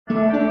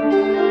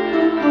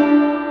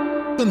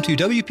Welcome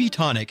to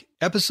WP-Tonic,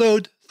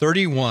 episode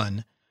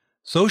 31.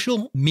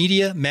 Social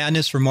Media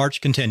Madness for March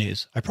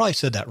continues. I probably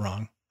said that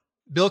wrong.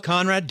 Bill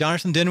Conrad,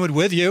 Jonathan Denwood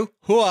with you.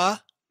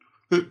 Hooah!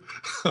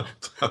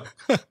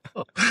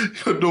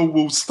 Your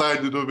normal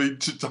standard of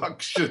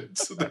introduction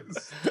to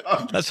this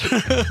stuff. That's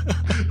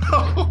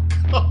Oh,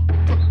 God.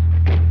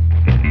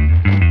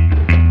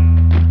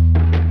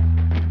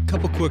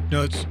 Couple quick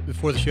notes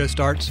before the show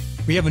starts.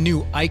 We have a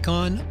new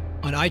icon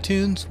on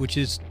iTunes, which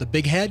is the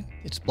big head.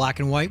 It's black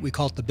and white. We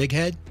call it the big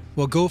head.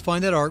 Well, go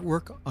find that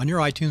artwork on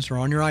your iTunes or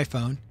on your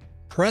iPhone.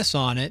 Press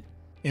on it,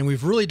 and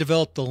we've really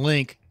developed the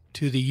link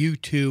to the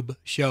YouTube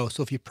show.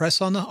 So if you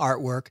press on the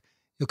artwork,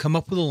 you'll come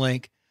up with a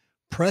link.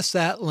 Press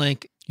that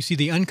link. You see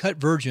the uncut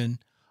version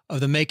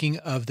of the making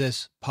of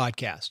this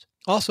podcast.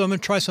 Also, I'm going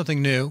to try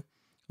something new. I'm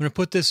going to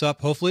put this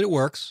up. Hopefully it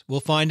works.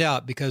 We'll find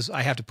out because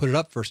I have to put it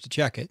up first to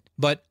check it.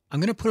 But I'm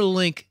going to put a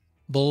link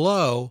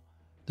below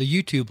the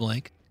YouTube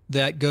link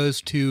that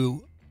goes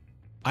to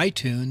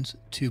iTunes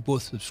to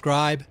both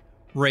subscribe,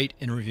 rate,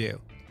 and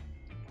review.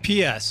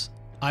 P.S.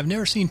 I've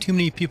never seen too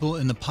many people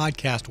in the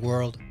podcast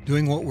world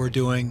doing what we're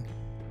doing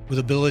with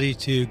ability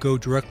to go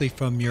directly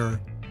from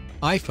your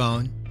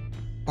iPhone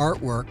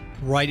artwork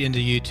right into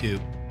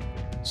YouTube.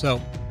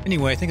 So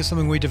anyway, I think it's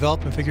something we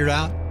developed and figured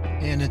out,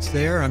 and it's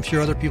there. I'm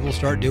sure other people will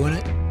start doing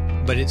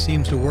it, but it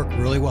seems to work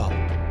really well.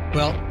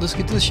 Well, let's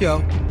get to the show.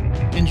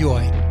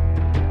 Enjoy.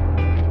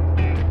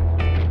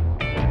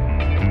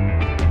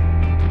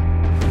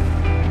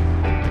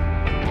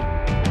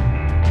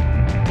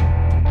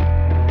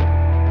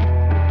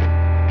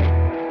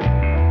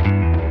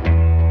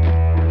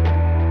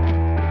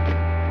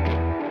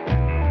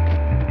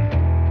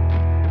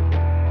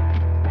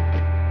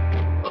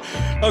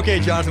 Okay,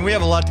 Jonathan, we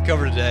have a lot to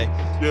cover today.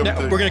 Yeah,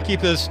 now, we're going to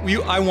keep this.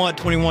 I want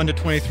 21 to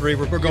 23.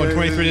 We're going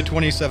 23 to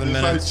 27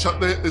 minutes.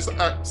 There's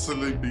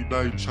absolutely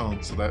no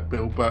chance of that,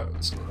 Bill,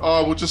 but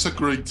I will just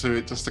agree to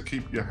it just to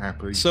keep you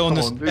happy. So in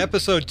this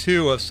episode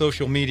 2 of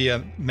Social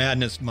Media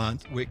Madness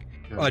Month,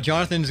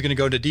 Jonathan is going to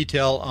go into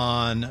detail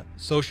on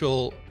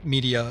social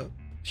media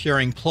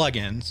sharing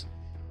plugins.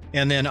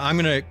 And then I'm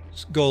going to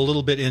go a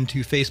little bit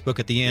into Facebook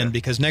at the end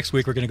because next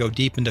week we're going to go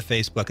deep into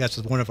Facebook. That's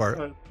one of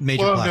our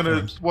major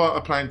platforms. What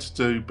I plan to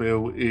do,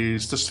 Bill,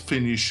 is just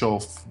finish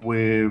off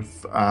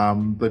with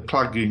the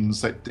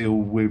plugins that deal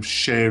with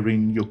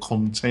sharing your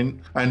content.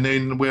 And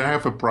then we'll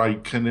have a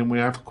break and then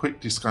we'll have a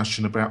quick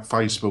discussion about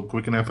Facebook.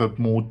 We're going to have a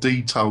more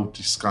detailed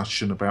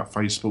discussion about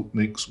Facebook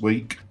next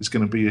week. It's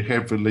going to be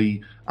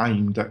heavily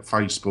aimed at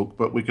Facebook,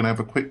 but we're going to have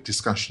a quick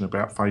discussion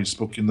about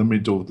Facebook in the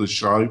middle of the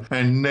show.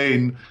 And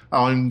then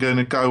I'm going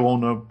to go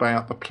on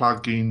about the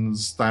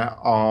plugins that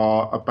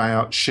are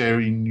about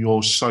sharing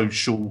your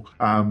social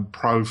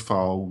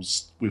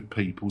profiles with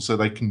people so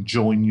they can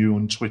join you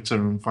on Twitter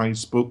and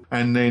Facebook,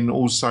 and then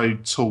also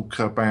talk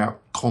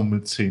about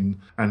commenting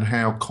and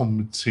how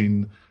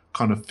commenting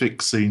kind of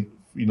fits in,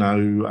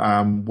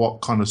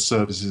 what kind of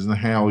services and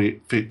how it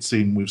fits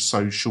in with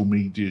social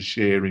media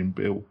sharing,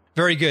 Bill.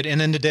 Very good. And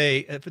then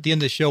today, at the end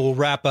of the show, we'll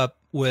wrap up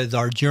with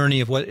our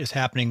journey of what is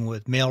happening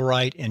with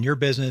MailRite and your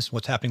business,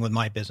 what's happening with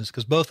my business,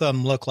 because both of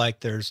them look like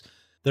there's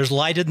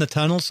light in the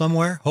tunnel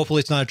somewhere.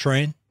 Hopefully it's not a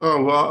train.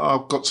 Oh, well,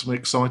 I've got some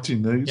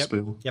exciting news,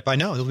 Bill. Yep, I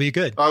know. It'll be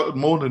good.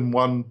 More than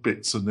one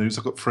bits of news.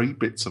 I've got 3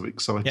 bits of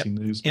exciting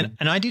news. And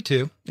I do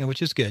too,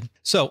 which is good.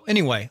 So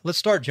anyway, let's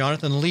start,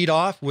 Jonathan. Lead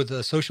off with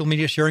the social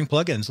media sharing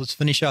plugins. Let's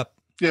finish up.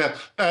 Yeah,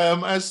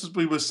 as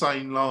we were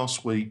saying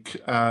last week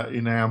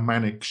in our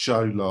manic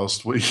show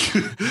last week,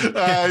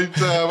 and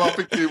I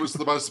think it was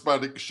the most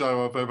manic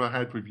show I've ever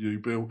had with you,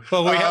 Bill.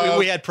 Well,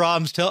 we had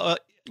problems.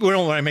 We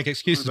don't want to make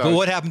excuses, but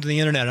what happened to the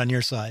internet on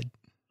your side?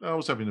 I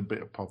was having a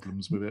bit of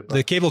problems with it.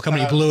 The cable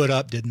company blew it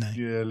up, didn't they?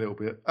 Yeah, a little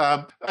bit.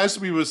 As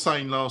we were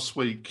saying last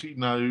week,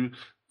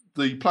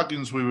 the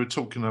plugins we were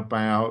talking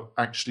about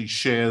actually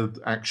share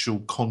actual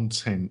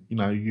content.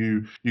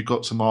 You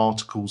got some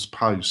articles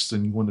posts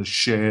and you want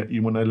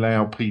to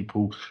allow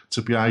people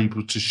to be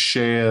able to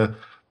share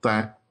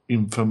that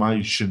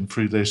information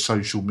through their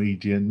social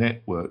media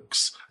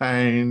networks.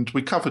 And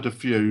we covered a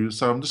few,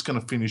 so I'm just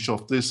going to finish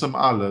off. There's some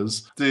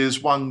others.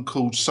 There's one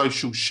called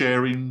Social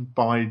Sharing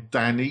by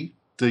Danny,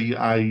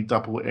 Danny,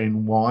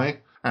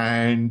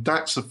 and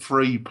that's a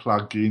free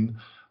plugin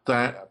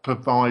that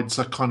provides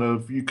a kind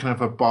of, you can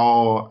have a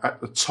bar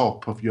at the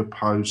top of your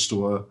post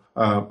or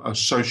a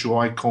social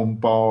icon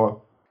bar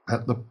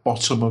at the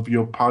bottom of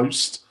your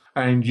post,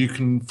 and you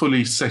can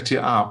fully set it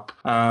up.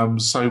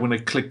 So when they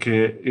click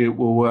it, it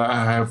will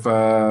have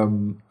a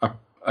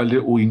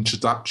little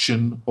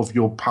introduction of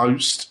your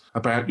post,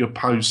 about your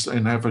post,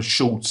 and have a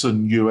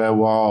shortened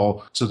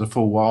URL to the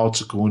full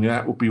article, and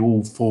that will be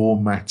all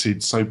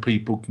formatted so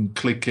people can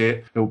click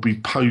it. It will be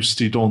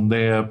posted on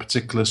their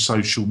particular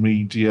social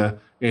media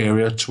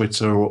area,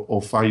 Twitter or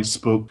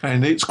Facebook,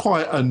 and it's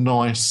quite a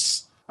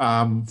nice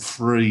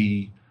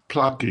free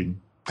plugin,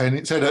 and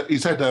it's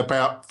had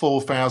about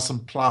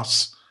 4,000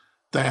 plus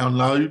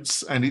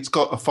downloads, and it's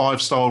got a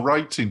 5-star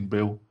rating,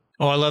 Bill.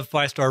 Oh, I love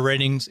 5-star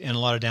ratings and a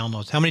lot of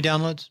downloads. How many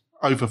downloads?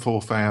 Over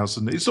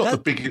 4,000. It's not the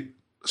big.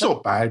 It's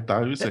not bad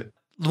though, is it?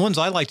 the ones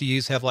I like to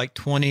use have like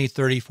 20,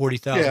 30,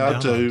 40,000 Yeah, I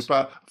downloads. do.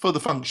 But for the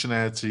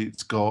functionality,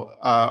 it's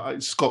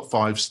got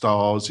 5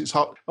 stars. It's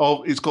got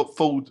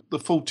the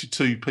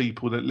 42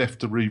 people that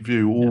left a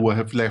review all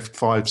have left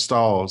 5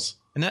 stars.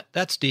 And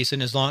that's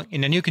decent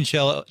and then you can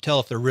tell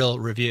if they're real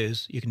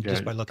reviews. You can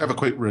just by looking. Have a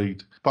quick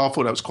read. But I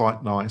thought that was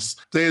quite nice.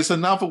 There's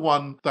another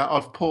one that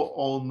I've put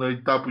on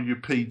the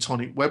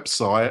WP-Tonic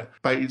website,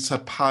 but it's a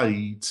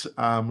paid.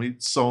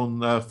 It's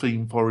on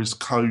Theme Forest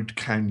Code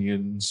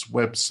Canyon's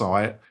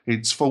website.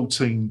 It's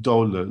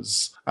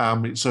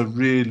 $14. It's a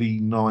really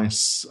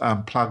nice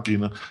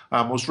plugin.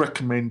 Was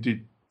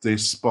recommended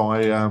this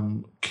by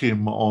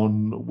Kim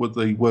with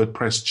the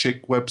WordPress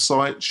Chick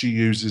website. She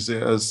uses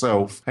it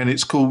herself, and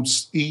it's called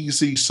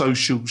Easy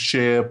Social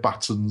Share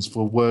Buttons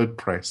for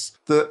WordPress.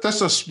 That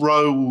just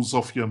rolls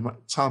off your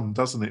tongue,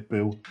 doesn't it,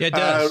 Bill? Yeah, it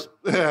does.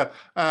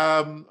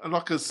 And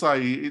like I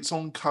say, it's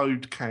on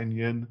Code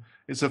Canyon.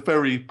 It's a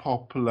very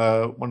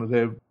popular, one of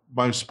their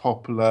most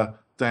popular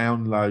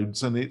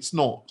downloads, and it's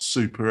not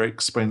super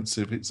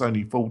expensive. It's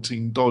only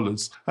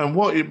 $14, and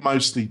what it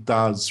mostly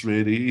does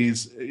really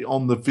is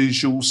on the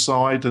visual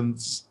side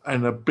and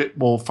a bit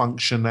more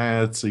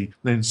functionality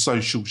than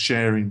social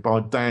sharing by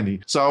Danny.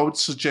 So I would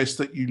suggest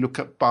that you look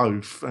at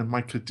both and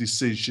make a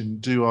decision.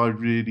 Do I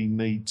really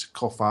need to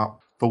cough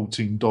up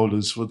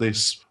 $14 for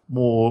this?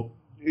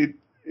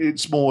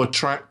 It's more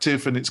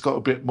attractive and it's got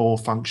a bit more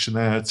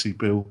functionality,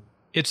 Bill.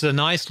 It's a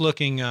nice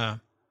looking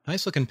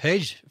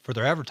page for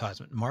their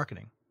advertisement and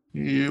marketing.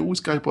 You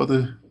always go by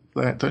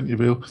that, don't you,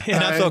 Bill? Yeah,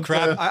 that's all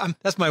crap.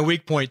 That's my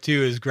weak point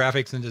too, is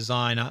graphics and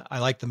design. I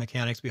like the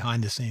mechanics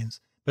behind the scenes,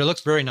 but it looks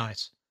very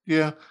nice.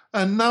 Yeah.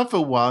 Another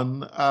go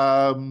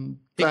on,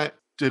 Bill.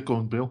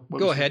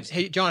 Go ahead.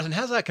 Hey, Jonathan,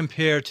 how does that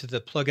compare to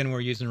the plugin we're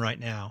using right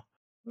now?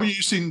 I'm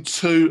using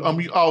I'm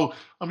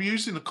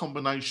using a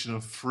combination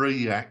of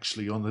 3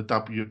 actually on the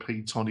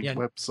WP-Tonic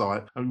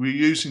website. And we're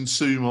using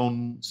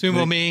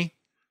Sumo Me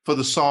for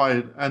the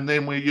side, and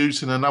then we're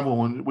using another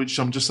one which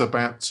I'm just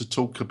about to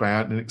talk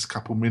about in the next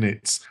couple of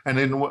minutes. And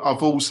then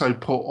I've also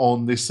put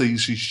on this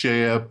Easy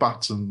Share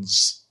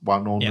Buttons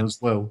one on as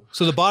well.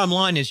 So the bottom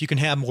line is you can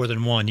have more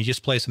than one. You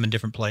just place them in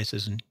different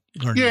places and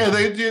learn.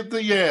 That's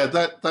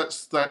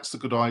the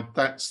good idea.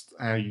 That's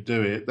how you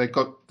do it. They've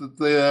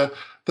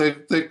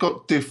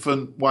got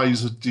different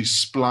ways of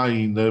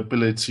displaying the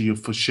ability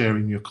for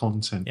sharing your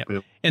content.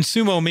 Bill. And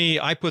Sumo Me,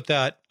 I put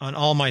that on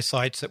all my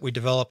sites that we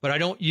develop, but I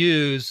don't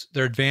use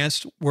their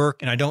advanced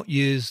work and I don't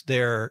use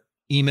their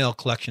email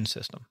collection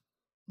system.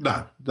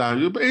 No, but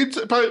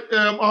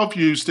I've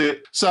used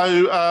it.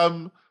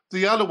 So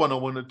the other one I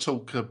want to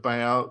talk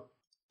about,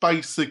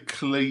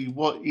 basically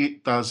what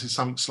it does is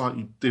something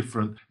slightly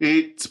different.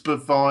 It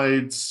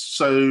provides,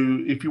 so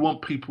if you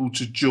want people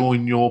to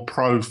join your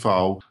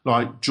profile,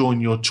 like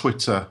join your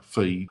Twitter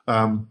feed,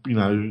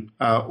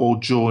 or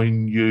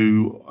join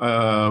you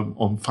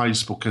on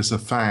Facebook as a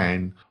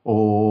fan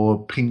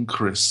or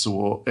Pinterest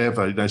or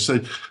whatever,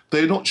 so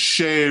they're not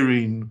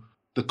sharing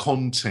the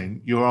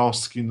content. You're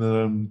asking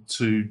them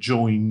to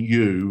join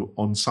you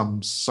on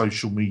some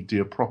social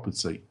media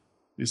property.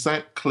 Is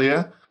that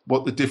clear?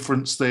 What the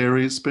difference there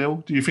is, Bill?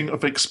 Do you think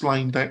I've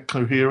explained that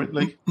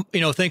coherently?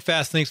 Think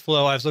fast, think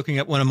slow. I was looking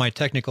at one of my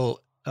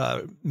technical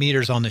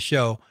meters on the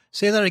show.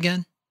 Say that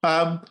again.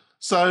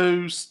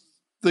 So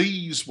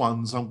these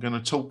ones I'm going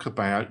to talk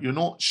about, you're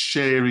not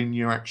sharing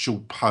your actual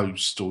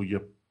post or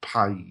your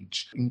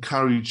page,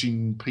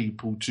 encouraging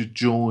people to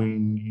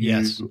join you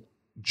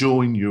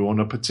on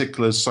a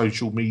particular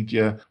social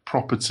media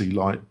property,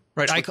 like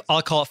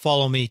I'll call it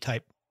follow me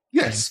type.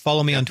 Yes.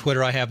 Follow me on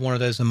Twitter. I have one of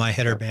those in my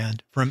header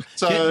band.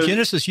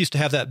 Genesis used to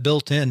have that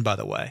built in, by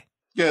the way.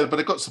 Yeah, but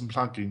they've got some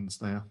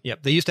plugins now.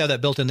 Yep, they used to have that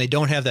built in. They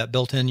don't have that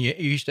built in. You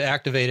used to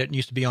activate it and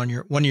used to be on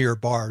one of your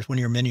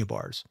menu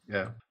bars.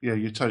 Yeah,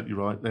 you're totally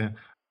right there.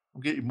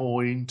 I'm getting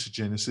more into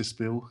Genesis,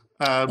 Bill.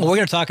 We're going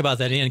to talk about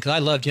that, Ian, because I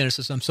love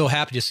Genesis. I'm so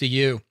happy to see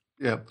you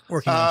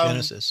working on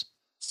Genesis.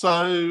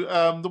 So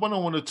the one I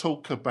want to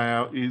talk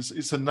about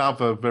is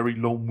another very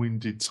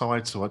long-winded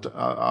title.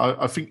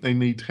 I think they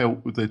need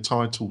help with their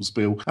titles,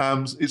 Bill.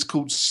 It's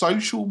called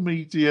Social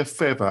Media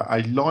Feather,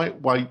 a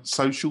lightweight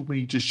social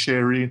media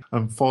sharing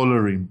and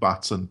following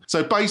button.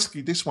 So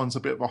basically, this one's a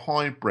bit of a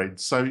hybrid.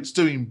 So it's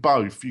doing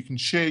both. You can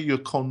share your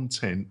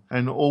content,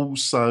 and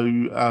also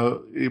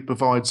it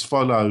provides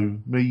follow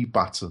me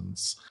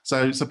buttons.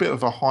 So it's a bit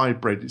of a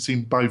hybrid. It's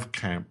in both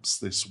camps,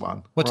 this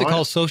one. What's it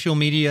called? Social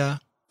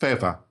Media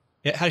Feather.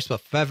 Yeah, how do you spell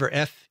Feather?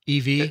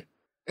 F-E-V?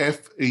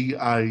 F-E-A-T-H-E-R.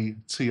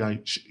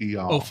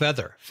 Oh,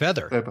 Feather.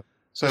 Feather, a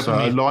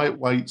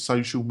lightweight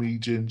social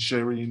media and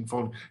sharing.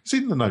 It's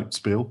in the notes,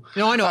 Bill.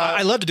 I know.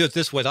 I love to do it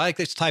this way. I like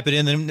to type it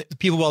in, and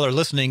people while they're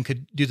listening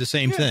could do the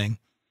same thing.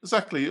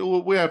 Exactly.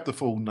 We have the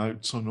full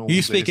notes on all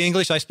You speak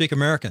English, I speak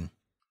American.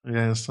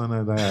 Yes, I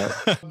know that.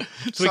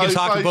 so we can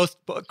talk to both.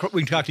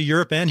 We can talk to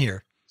Europe and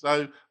here.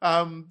 So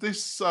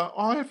this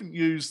I haven't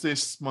used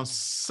this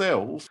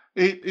myself.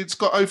 It's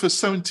got over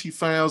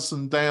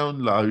 70,000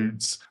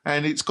 downloads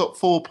and it's got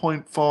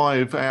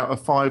 4.5 out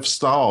of 5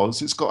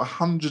 stars. It's got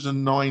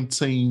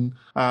 119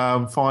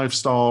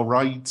 5-star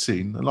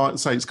rating. And like I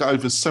say, it's got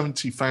over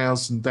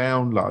 70,000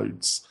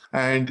 downloads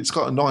and it's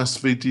got a nice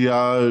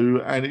video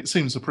and it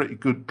seems a pretty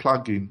good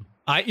plugin.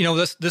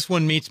 This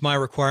one meets my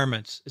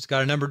requirements. It's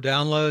got a number of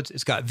downloads.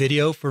 It's got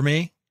video for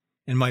me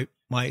and my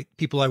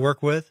people I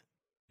work with,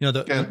 the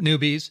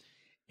newbies,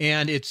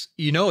 and it's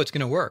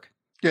going to work.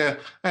 Yeah,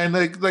 and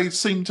they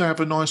seem to have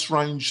a nice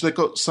range. They've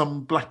got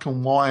some black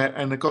and white,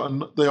 and they've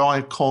got the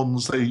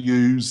icons they're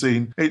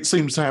using. It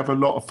seems to have a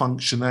lot of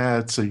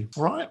functionality,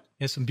 right?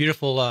 Yeah, some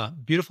beautiful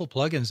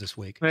plugins this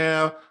week.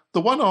 Now,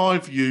 the one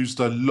I've used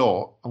a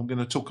lot, I'm going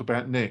to talk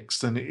about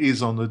next, and it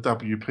is on the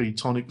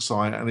WP-Tonic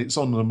site, and it's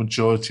on the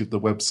majority of the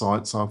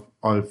websites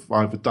I've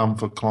either done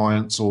for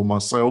clients or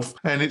myself,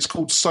 and it's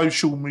called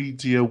Social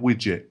Media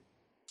Widget.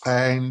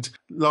 And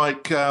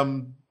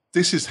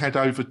this has had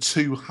over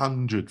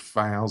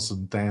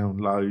 200,000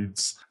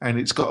 downloads, and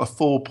it's got a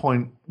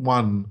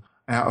 4.1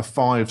 out of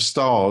 5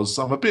 stars.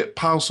 I'm a bit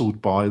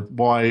puzzled by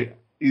why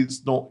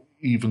it's not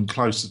even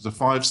closer to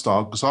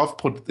 5-star, because I've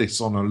put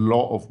this on a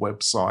lot of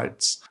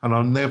websites and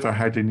I've never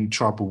had any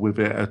trouble with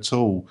it at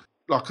all.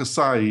 Like I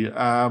say,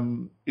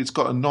 it's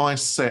got a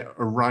nice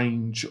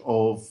range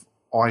of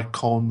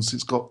icons.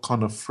 It's got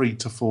kind of 3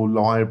 to 4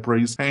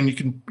 libraries, and you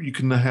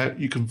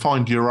can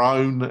find your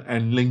own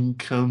and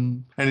link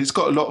them, and it's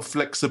got a lot of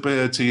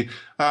flexibility.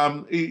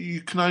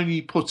 You can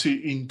only put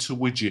it into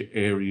widget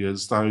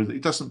areas though.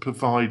 It doesn't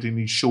provide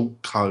any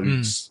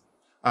shortcodes.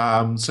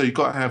 So you've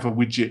got to have a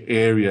widget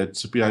area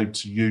to be able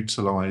to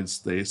utilize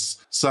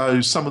this.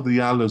 So some of the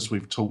others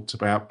we've talked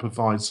about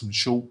provide some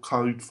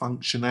shortcode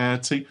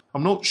functionality.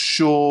 I'm not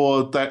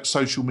sure that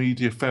Social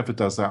Media Feather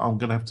does that. I'm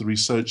going to have to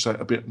research that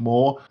a bit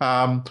more.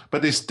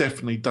 But this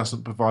definitely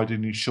doesn't provide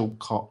any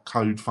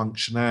shortcode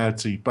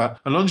functionality. But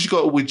as long as you've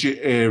got a widget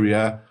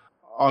area,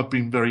 I've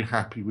been very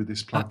happy with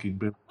this plugin,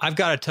 Bill. I've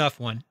got a tough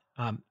one.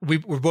 We're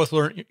both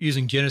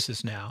using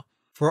Genesis now.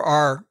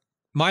 For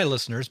my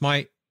listeners,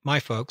 my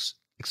folks,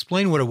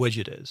 explain what a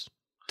widget is.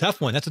 Tough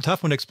one. That's a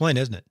tough one to explain,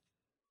 isn't it?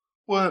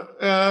 Well,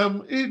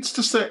 it's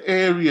just an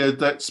area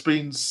that's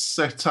been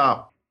set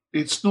up.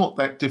 It's not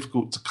that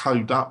difficult to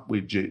code up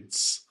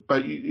widgets,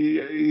 but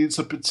it's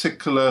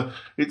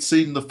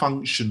in the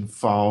function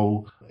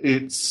file.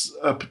 It's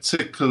a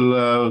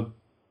particular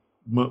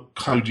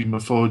coding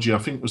methodology. I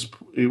think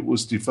it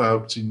was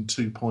developed in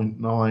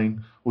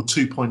 2.9 or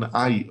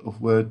 2.8 of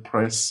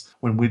WordPress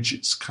when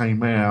widgets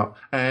came out,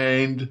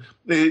 and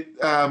it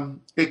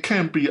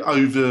can be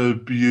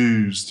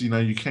overused.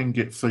 You can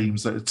get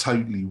themes that are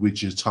totally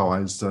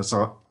widgetized, as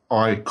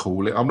I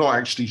call it. I'm not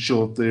actually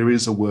sure if there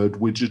is a word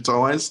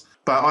widgetized,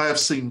 but I have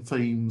seen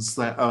themes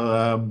that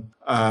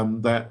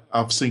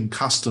I've seen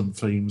custom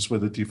themes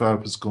where the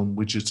developer's gone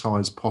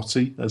widgetized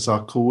potty, as I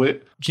call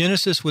it.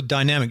 Genesis with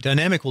Dynamic.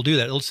 Dynamic will do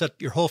that. It'll set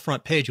your whole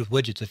front page with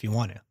widgets if you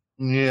want to.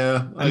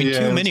 Yeah.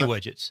 Too many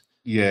widgets.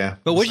 Yeah.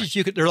 But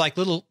widgets, they're like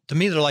little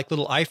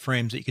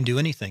iframes that you can do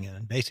anything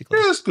in, basically.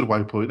 Yeah, that's a good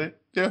way of putting it.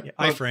 Yeah.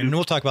 Iframe. And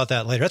we'll talk about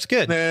that later. That's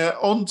good. Now,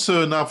 on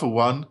to another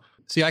one.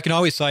 See, I can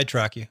always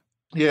sidetrack you.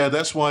 Yeah,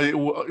 that's why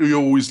you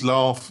always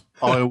laugh.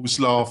 I always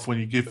laugh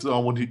when I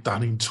want it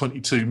done in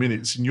 22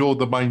 minutes, and you're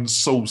the main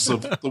source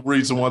of the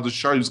reason why the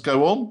shows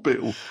go on,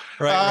 Bill.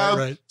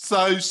 Right.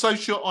 So,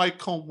 social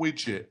icon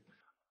widget.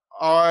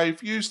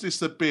 I've used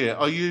this a bit.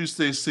 I use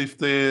this if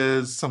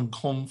there's some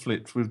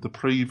conflict with the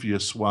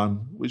previous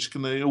one, which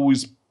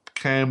always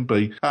can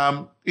be.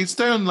 It's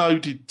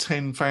downloaded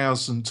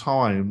 10,000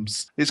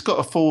 times. It's got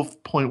a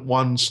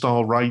 4.1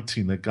 star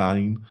rating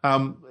again.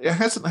 It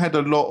hasn't had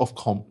a lot of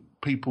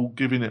people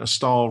giving it a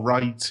star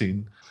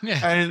rating. Yeah.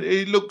 And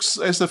it looks,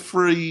 as a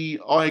free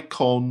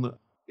icon,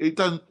 it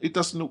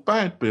doesn't look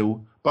bad,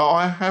 Bill. But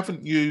I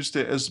haven't used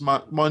it as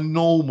much. My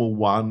normal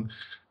one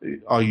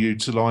I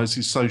utilise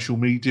is social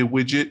media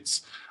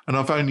widgets, and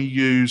I've only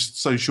used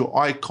social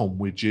icon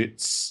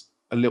widgets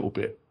a little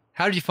bit.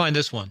 How did you find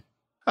this one?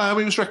 It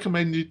was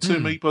recommended to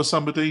me by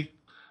somebody.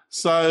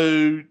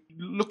 So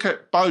look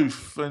at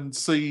both and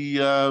see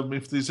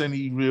if there's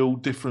any real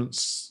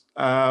difference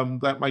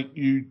that make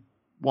you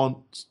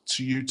want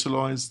to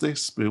utilise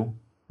this, Bill.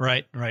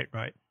 Right.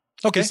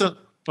 Okay.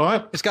 All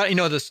right. It's got,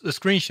 the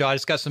screenshot,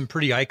 it's got some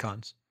pretty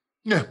icons.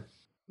 Yeah.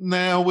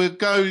 Now we're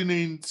going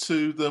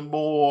into the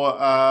more,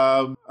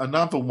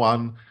 another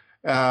one.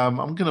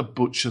 I'm going to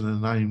butcher the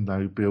name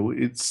though, Bill.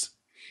 It's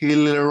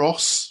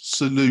Helios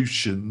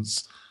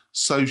Solutions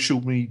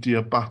Social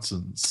Media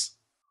Buttons.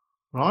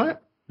 Right?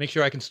 Make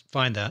sure I can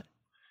find that.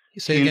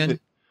 Say again.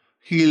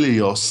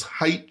 Helios.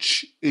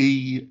 Helios.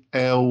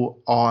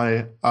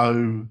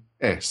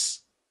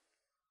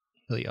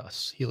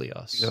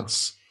 Helios.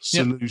 Yes.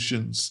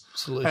 Solutions.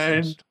 Solutions.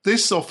 And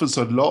this offers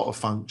a lot of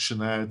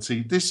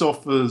functionality. This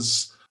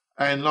offers,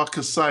 and like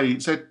I say,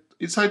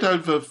 it's had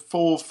over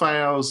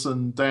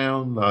 4,000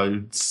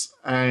 downloads,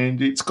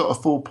 and it's got a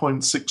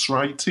 4.6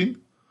 rating.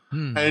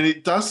 And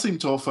it does seem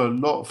to offer a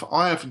lot of,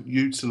 I haven't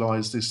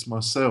utilized this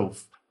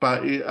myself,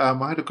 but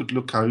I had a good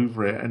look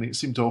over it, and it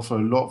seemed to offer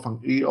a lot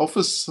of it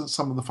offers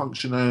some of the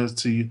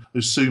functionality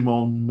of Zoom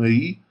on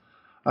Me.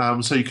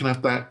 So you can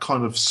have that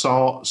kind of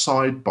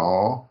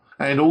sidebar,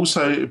 and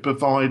also it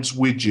provides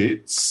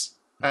widgets,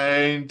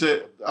 and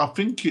I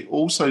think it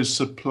also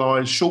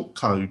supplies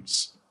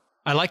shortcodes.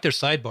 I like their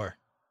sidebar.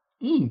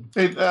 This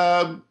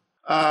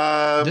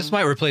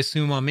might replace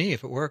Zoom on Me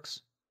if it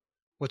works.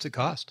 What's it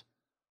cost?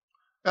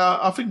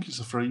 I think it's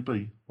a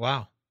freebie.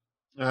 Wow.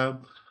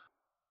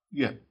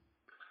 Yeah.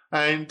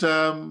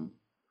 And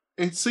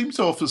it seems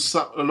to offer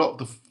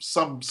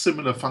some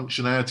similar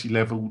functionality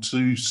level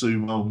to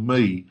Zoom on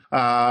Me.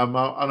 And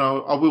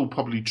I will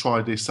probably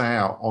try this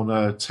out on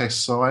a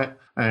test site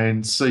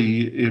and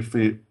see if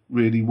it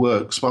really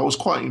works. But I was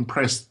quite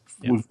impressed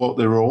with what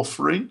they were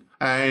offering.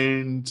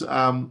 And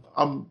I'm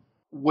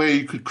where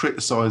you could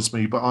criticize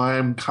me, but I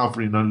am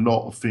covering a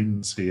lot of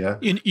things here.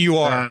 You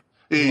are.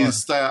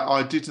 That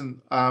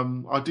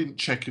I didn't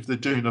check if they're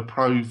doing a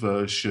pro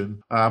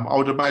version. I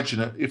would imagine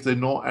that if they're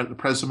not at the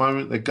present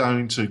moment, they're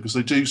going to, because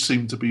they do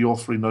seem to be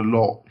offering a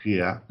lot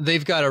here.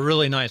 They've got a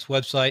really nice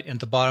website.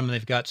 At the bottom,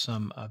 they've got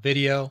some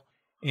video,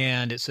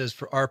 and it says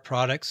for our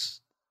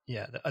products.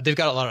 Yeah, they've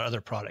got a lot of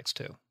other products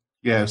too.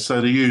 Yeah, so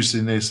they're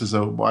using this as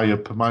a way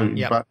of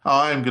promoting. But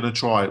I am going to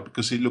try it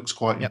because it looks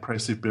quite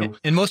impressive, Bill.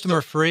 And most of them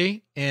are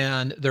free,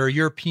 and they're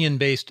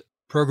European-based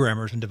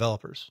programmers and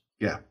developers.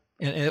 Yeah.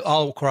 And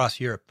all across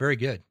Europe. Very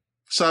good.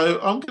 So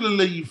I'm going to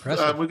leave.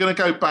 We're going to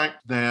go back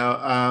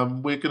now.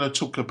 We're going to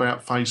talk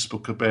about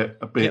Facebook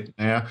a bit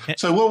now.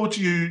 So what would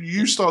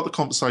you start the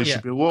conversation,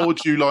 Bill? What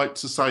would you like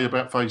to say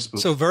about Facebook?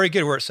 So very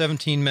good. We're at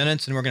 17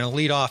 minutes, and we're going to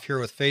lead off here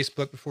with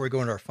Facebook before we go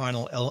into our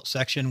final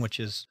section, which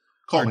is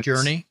our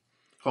journey.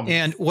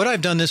 And what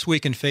I've done this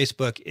week in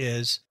Facebook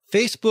is,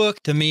 Facebook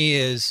to me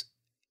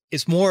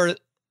it's more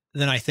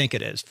than I think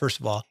it is. First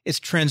of all, it's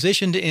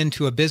transitioned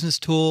into a business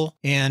tool.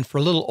 And for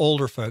a little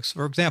older folks,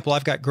 for example,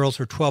 I've got girls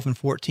who are 12 and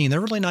 14.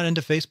 They're really not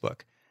into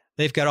Facebook.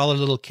 They've got all the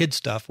little kid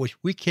stuff, which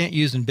we can't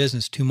use in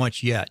business too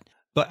much yet.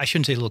 But I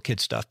shouldn't say little kid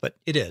stuff, but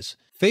it is.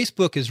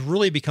 Facebook is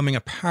really becoming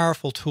a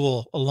powerful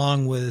tool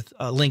along with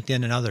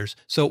LinkedIn and others.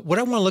 So what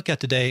I want to look at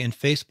today in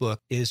Facebook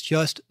is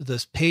just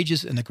the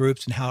pages and the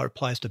groups and how it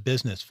applies to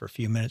business for a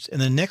few minutes.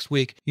 And then next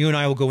week, you and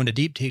I will go into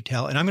deep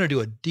detail, and I'm going to do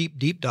a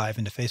deep dive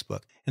into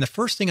Facebook. And the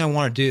first thing I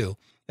want to do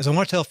is I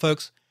want to tell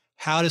folks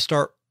how to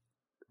start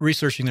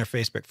researching their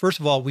Facebook. First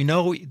of all, we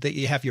know that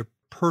you have your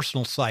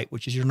personal site,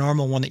 which is your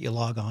normal one that you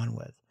log on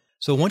with.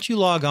 So once you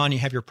log on, you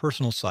have your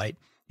personal site.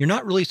 You're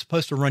not really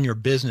supposed to run your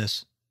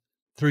business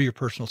through your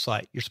personal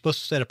site. You're supposed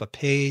to set up a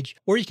page,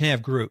 or you can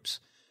have groups.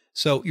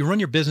 So you run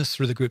your business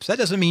through the groups. That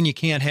doesn't mean you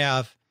can't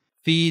have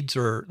feeds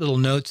or little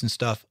notes and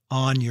stuff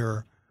on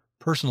your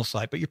personal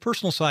site, but your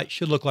personal site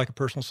should look like a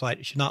personal site.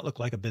 It should not look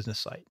like a business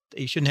site.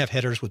 You shouldn't have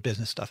headers with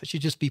business stuff. It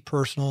should just be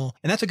personal.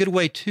 And that's a good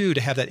way too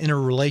to have that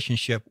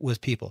interrelationship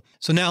with people.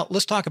 So now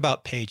let's talk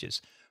about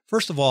pages.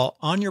 First of all,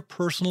 on your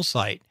personal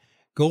site,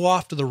 go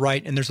off to the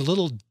right and there's a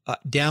little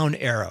down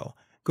arrow.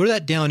 Go to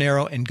that down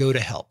arrow and go to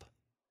help.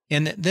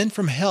 And then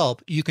from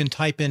help, you can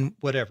type in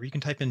whatever. You can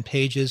type in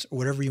pages or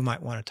whatever you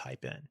might want to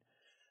type in.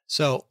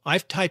 So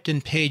I've typed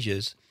in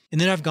pages,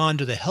 and then I've gone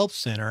to the Help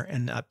Center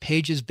and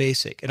Pages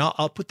Basic. And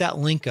I'll put that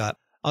link up.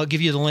 I'll give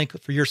you the link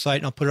for your site,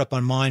 and I'll put it up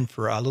on mine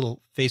for a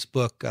little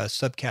Facebook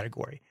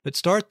subcategory. But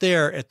start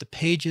there at the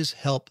Pages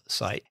Help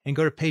site and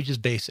go to Pages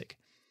Basic.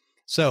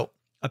 So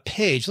a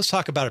page, let's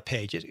talk about a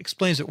page. It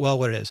explains it well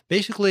what it is.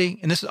 Basically,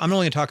 and I'm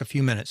only going to talk a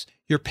few minutes.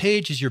 Your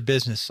page is your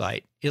business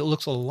site. It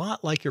looks a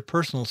lot like your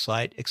personal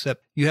site,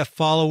 except you have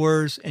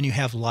followers and you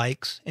have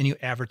likes and you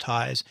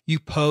advertise. You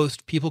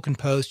post, people can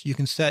post. You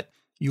can set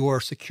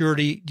your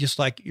security just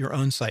like your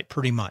own site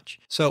pretty much.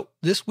 So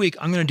this week,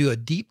 I'm going to do a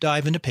deep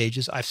dive into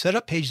pages. I've set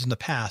up pages in the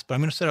past, but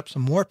I'm going to set up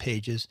some more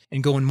pages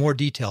and go in more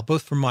detail,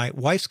 both for my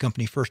wife's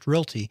company, First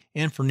Realty,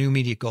 and for New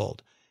Media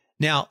Gold.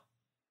 Now,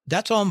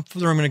 that's all I'm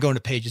going to go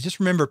into pages. Just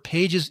remember,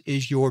 pages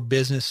is your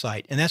business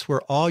site, and that's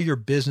where all your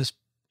business,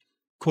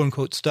 quote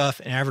unquote,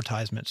 stuff and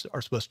advertisements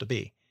are supposed to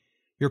be.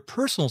 Your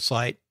personal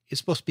site is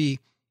supposed to be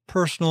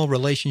personal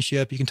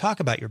relationship. You can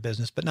talk about your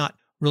business, but not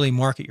really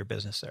market your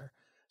business there.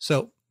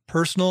 So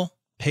personal,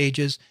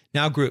 pages,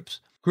 now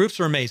groups.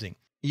 Groups are amazing.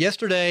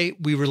 Yesterday,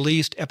 we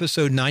released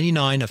episode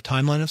 99 of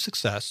Timeline of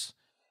Success.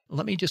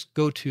 Let me just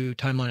go to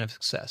Timeline of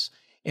Success.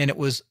 And it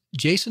was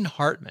Jason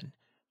Hartman.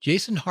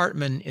 Jason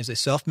Hartman is a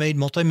self-made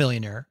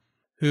multimillionaire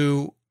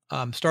who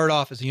started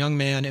off as a young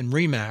man in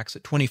RE/MAX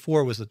at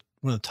 24, was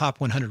one of the top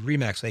 100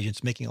 RE/MAX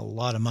agents making a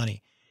lot of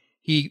money.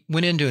 He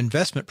went into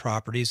investment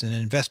properties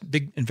and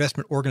big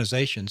investment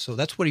organizations. So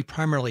that's what he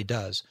primarily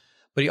does.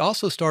 But he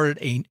also started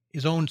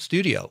his own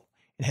studio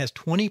and has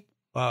 20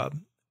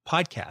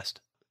 podcasts.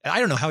 I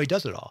don't know how he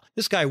does it all.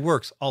 This guy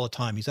works all the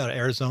time. He's out of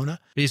Arizona,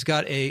 but he's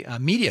got a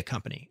media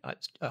company,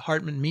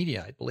 Hartman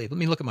Media, I believe. Let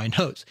me look at my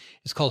notes.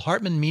 It's called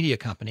Hartman Media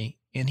Company,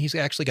 and he's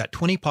actually got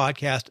 20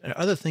 podcasts and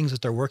other things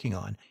that they're working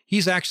on.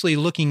 He's actually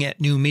looking at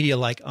new media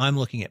like I'm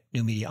looking at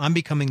new media. I'm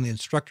becoming the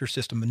instructor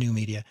system of new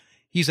media.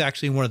 he's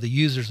actually one of the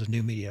users of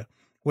new media,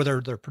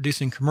 whether they're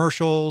producing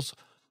commercials.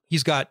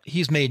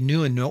 He's made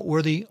new and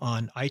noteworthy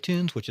on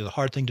iTunes, which is a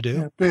hard thing to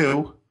do.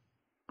 Yeah,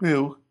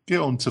 Bill, get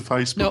onto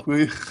Facebook. No, will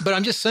you? but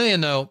I'm just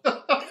saying though,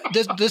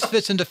 this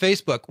fits into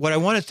Facebook. What I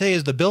want to say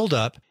is the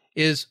buildup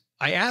is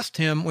I asked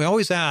him, we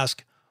always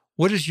ask,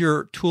 what is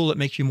your tool that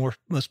makes you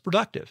most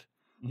productive?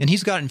 And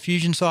he's got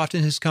Infusionsoft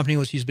in his company,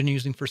 which he's been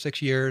using for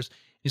 6 years.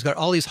 He's got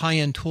all these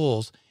high-end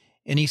tools.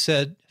 And he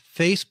said,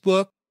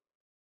 Facebook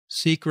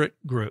secret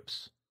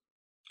groups.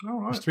 All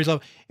right. Three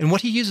level. And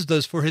what he uses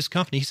those for his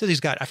company, he says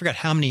he's got, I forgot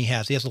how many he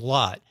has. He has a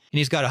lot. And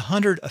he's got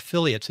 100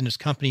 affiliates in his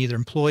company, either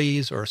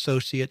employees or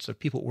associates or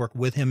people that work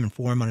with him and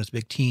for him on his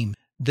big team.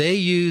 They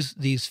use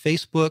these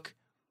Facebook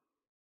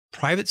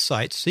private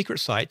sites, secret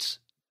sites,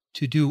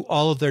 to do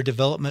all of their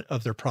development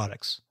of their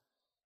products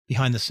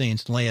behind the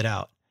scenes and lay it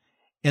out.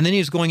 And then he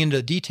was going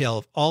into detail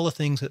of all the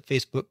things that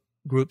Facebook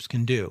groups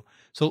can do.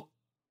 So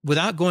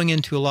without going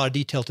into a lot of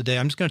detail today,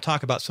 I'm just going to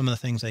talk about some of the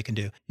things they can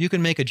do. You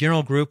can make a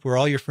general group where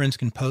all your friends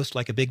can post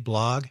like a big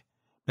blog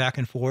back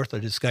and forth,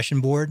 a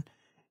discussion board.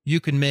 You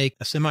can make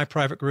a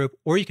semi-private group,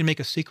 or you can make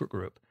a secret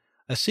group.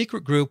 A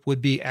secret group would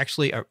be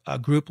actually a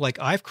group like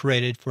I've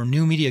created for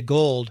New Media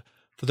Gold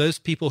for those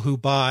people who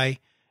buy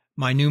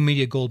my New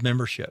Media Gold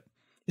membership.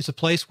 It's a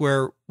place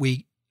where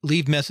we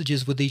leave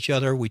messages with each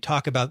other. We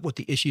talk about what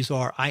the issues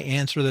are. I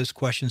answer those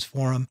questions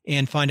for them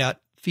and find out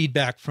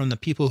feedback from the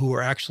people who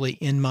are actually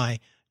in my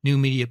New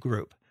Media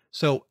group.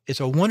 So it's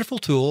a wonderful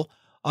tool.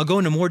 I'll go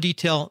into more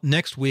detail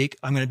next week.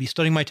 I'm going to be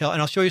studying my tail,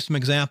 and I'll show you some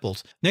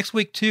examples. Next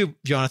week too,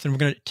 Jonathan, we're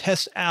going to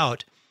test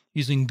out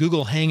using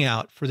Google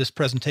Hangout for this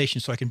presentation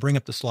so I can bring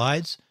up the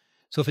slides.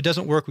 So if it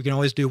doesn't work, we can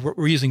always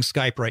we're using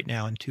Skype right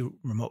now in 2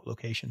 remote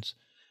locations.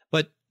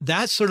 But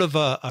that's sort of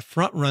a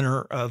front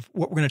runner of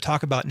what we're going to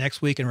talk about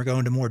next week, and we're going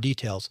into more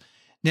details.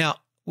 Now,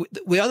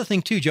 the other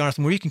thing too,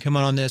 Jonathan, where you can come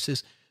on this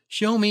is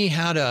show me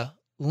how to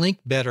link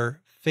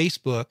better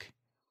Facebook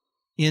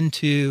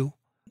into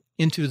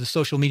the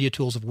social media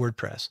tools of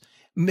WordPress.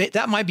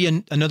 That might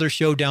be another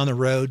show down the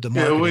road.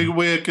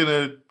 We're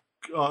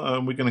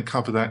gonna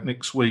cover that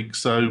next week.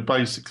 So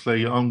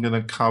basically, I'm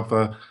gonna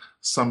cover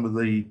some of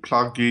the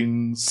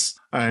plugins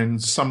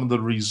and some of the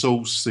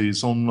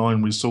resources,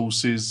 online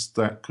resources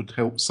that could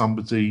help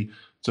somebody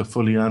to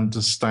fully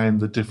understand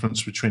the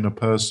difference between a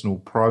personal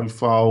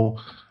profile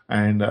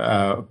and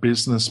a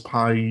business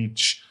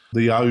page,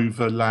 the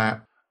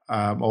overlap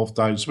of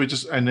those.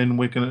 And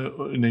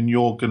then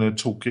you're gonna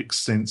talk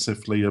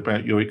extensively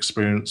about your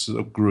experiences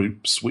of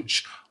groups,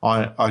 which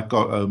I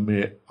got to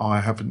admit I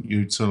haven't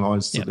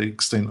utilized to the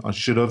extent I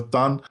should have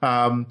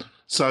done.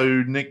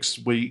 So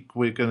next week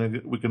we're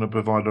gonna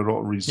provide a lot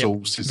of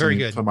resources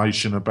and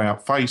information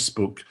about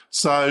Facebook.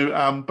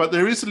 So, but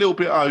there is a little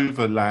bit of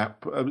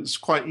overlap. It's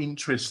quite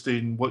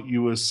interesting what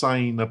you were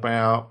saying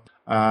about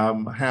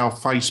how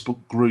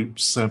Facebook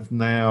groups have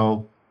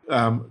now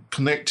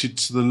connected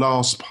to the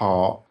last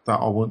part that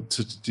I want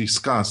to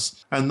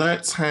discuss, and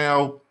that's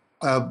how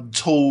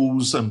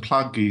tools and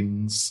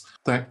plugins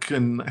that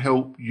can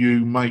help you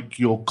make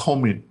your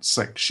comment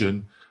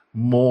section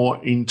more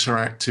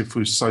interactive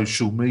with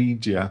social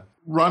media.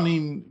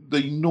 Running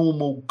the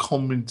normal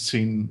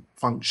commenting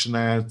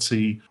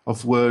functionality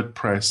of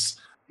WordPress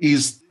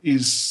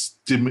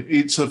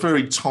it's a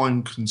very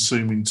time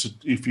consuming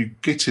if you're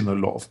getting a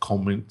lot of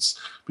comments,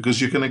 because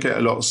you're going to get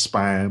a lot of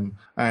spam,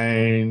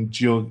 and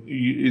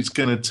it's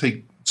going to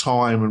take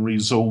time and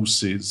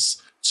resources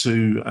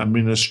to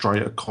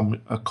administrate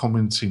a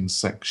commenting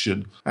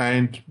section.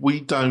 And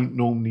we don't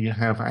normally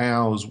have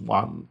ours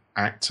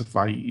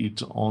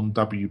activated on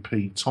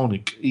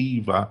WP-Tonic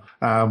either.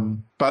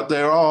 But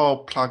there are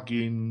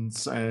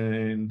plugins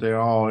and there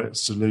are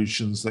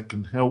solutions that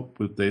can help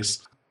with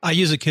this. I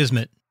use a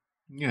Kismet.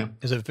 Yeah.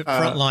 As a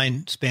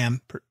frontline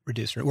spam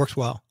reducer. It works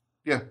well.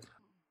 Yeah.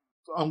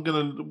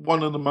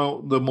 One of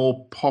the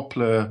more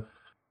popular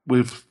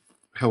with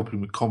helping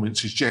with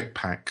comments is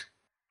Jetpack.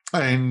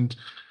 And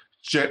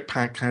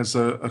Jetpack has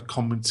a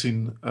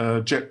commenting,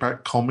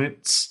 Jetpack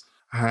Comments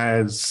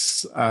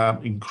has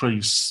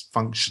increased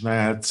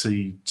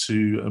functionality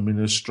to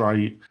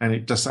administrate, and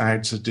it just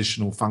adds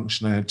additional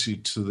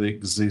functionality to the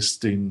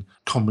existing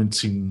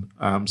commenting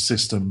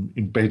system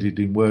embedded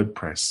in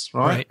WordPress,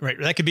 right? Right.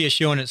 That could be a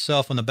show in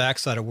itself on the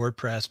backside of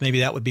WordPress. Maybe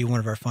that would be one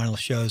of our final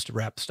shows to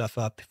wrap stuff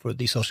up for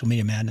the social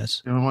media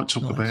madness. Yeah, I might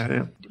talk about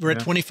it. We're at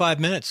 25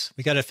 minutes.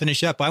 We got to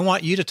finish up. I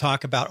want you to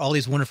talk about all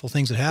these wonderful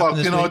things that happened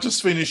this week. I'll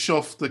just finish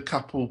off the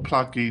couple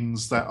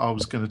plugins that I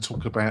was going to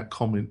talk about,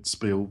 comments,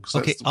 Bill.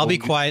 Okay, I'll be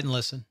quiet and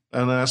listen.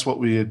 And that's what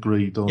we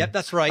agreed on. Yep,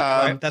 that's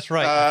right. That's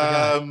right.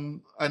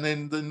 And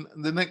then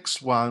the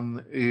next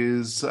one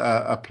is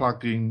a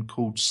plugin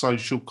called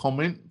Social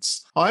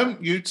Comments. I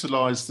haven't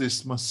utilized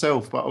this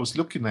myself, but I was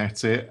looking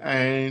at it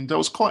and I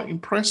was quite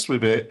impressed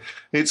with it.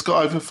 It's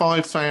got over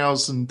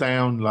 5,000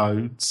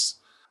 downloads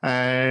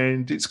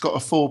and it's got a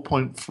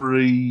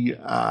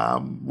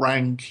 4.3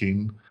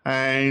 ranking.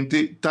 And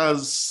it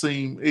does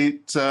seem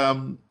it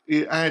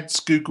adds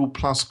Google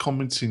Plus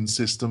commenting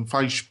system,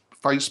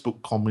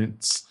 Facebook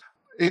comments.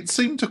 it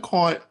seemed to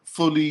quite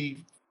fully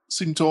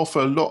seemed to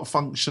offer a lot of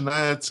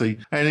functionality,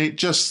 and it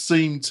just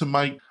seemed to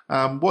make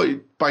what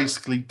it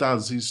basically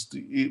does is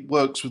it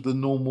works with the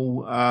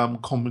normal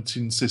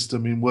commenting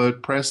system in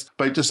WordPress,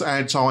 but it just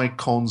adds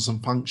icons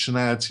and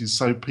functionalities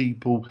so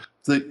people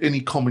that any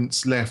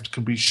comments left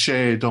can be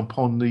shared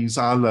upon these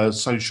other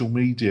social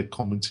media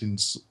commenting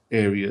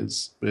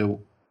areas,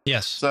 Bill.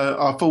 Yes. So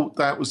I thought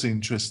that was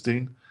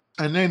interesting.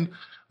 And then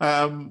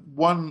I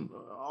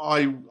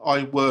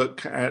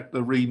work at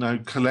the Reno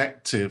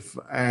Collective,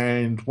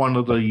 and one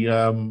of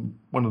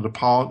the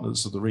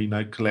partners of the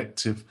Reno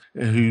Collective,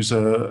 who's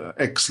an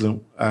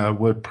excellent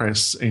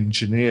WordPress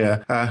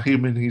engineer,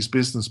 him and his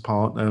business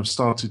partner have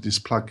started this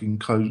plugin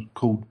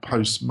called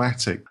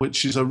Postmatic,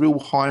 which is a real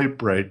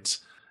hybrid.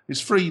 It's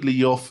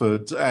freely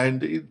offered,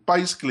 and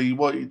basically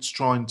what it's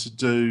trying to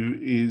do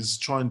is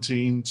trying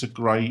to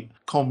integrate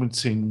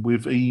commenting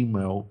with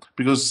email,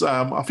 because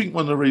I think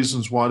one of the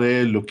reasons why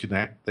they're looking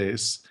at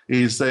this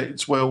is that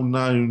it's well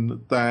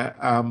known that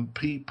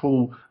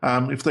people,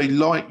 if they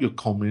like your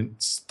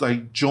comments, they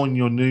join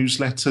your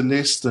newsletter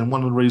list, and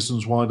one of the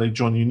reasons why they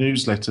join your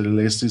newsletter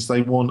list is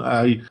they want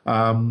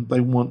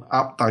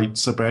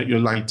updates about your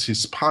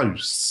latest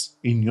posts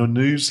in your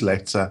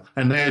newsletter,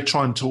 and they're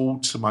trying to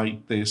automate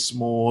this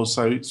more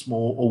so it's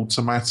more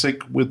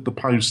automatic with the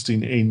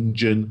posting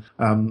engine,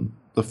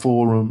 the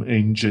forum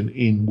engine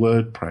in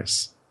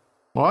WordPress.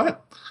 All right?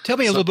 Tell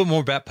me a little bit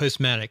more about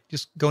Postmatic.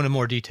 Just go into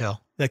more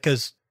detail,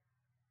 because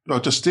I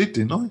just did,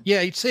 didn't I?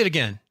 Yeah, you'd say it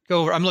again.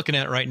 Go over. I'm looking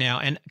at it right now,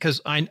 and because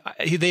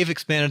they've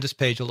expanded this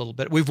page a little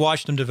bit. We've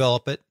watched them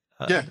develop it.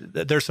 Yeah,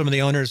 they're some of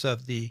the owners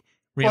of the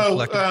Reno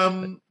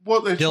Collective.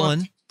 What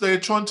Dylan. They're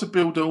trying to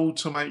build an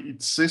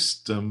automated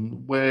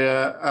system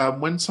where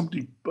when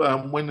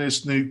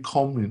there's new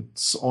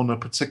comments on a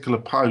particular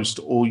post,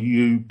 or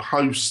you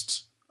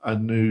post a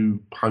new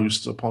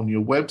post upon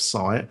your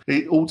website,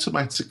 it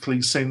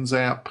automatically sends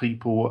out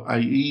people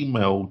an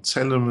email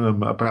telling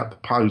them about the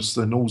post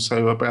and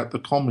also about the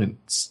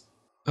comments.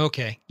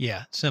 Okay,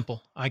 yeah,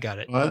 simple. I got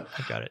it. Right?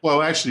 I got it.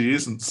 Well, actually, it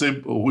isn't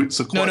simple. It's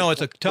a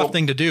it's a tough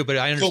thing to do, but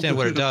I understand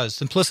what it does.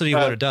 Simplicity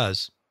of what it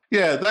does.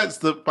 Yeah, that's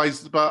the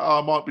base. But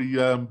I might be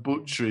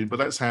butchering, but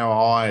that's how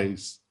I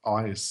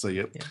see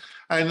it. Yeah.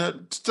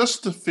 And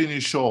just to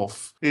finish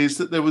off, is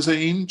that there was an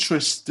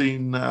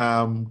interesting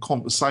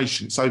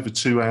conversation. It's over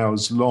 2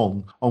 hours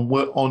long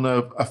on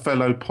a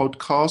fellow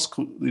podcast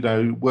called,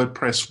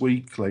 WordPress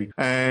Weekly,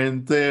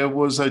 and there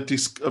was a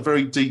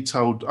very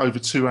detailed, over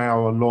 2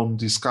 hour long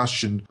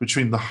discussion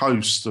between the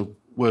host of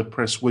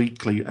WordPress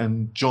Weekly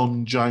and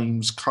John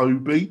James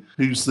Kobe,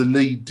 who's the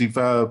lead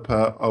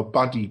developer of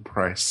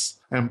BuddyPress.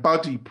 And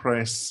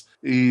BuddyPress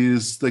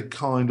is the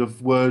kind of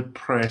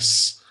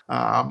WordPress,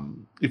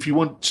 if you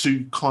want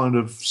to kind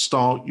of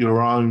start your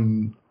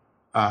own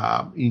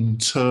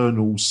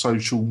internal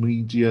social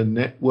media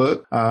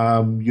network,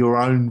 your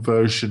own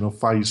version of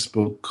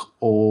Facebook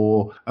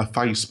or a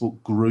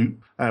Facebook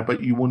group,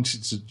 but you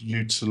wanted to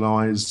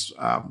utilize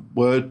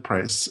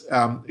WordPress.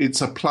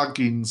 It's a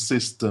plugin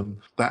system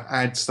that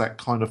adds that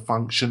kind of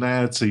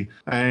functionality,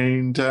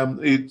 and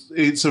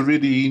it's a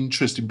really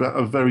interesting but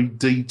a very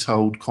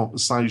detailed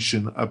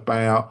conversation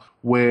about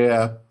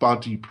where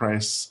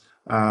BuddyPress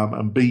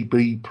and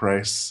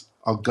BBPress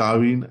are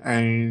going,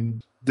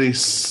 and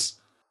this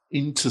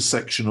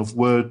intersection of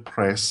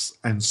WordPress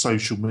and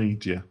social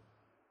media.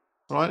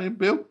 Right,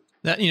 Bill?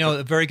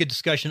 A very good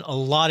discussion, a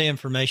lot of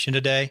information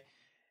today.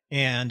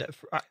 And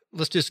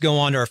let's just go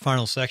on to our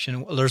final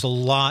section. There's a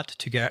lot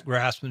to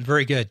grasp, and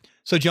very good.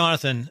 So,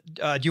 Jonathan,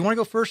 do you want to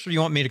go first, or do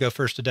you want me to go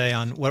first today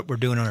on what we're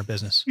doing on our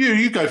business?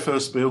 You go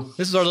first, Bill.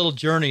 This is our little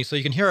journey, so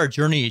you can hear our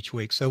journey each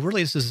week. So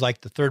really, this is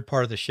like the third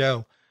part of the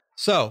show.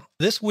 So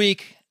this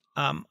week,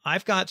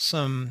 I've got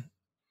some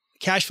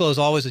cash flow is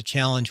always a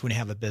challenge when you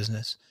have a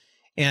business.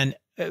 And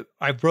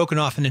I've broken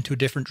off into a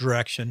different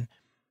direction,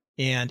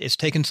 and it's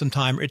taken some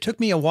time. It took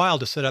me a while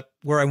to set up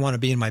where I want to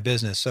be in my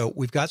business. So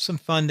we've got some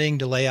funding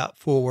to lay out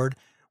forward.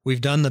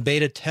 We've done the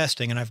beta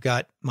testing, and I've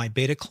got my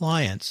beta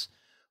clients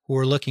who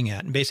are looking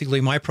at. And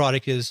basically my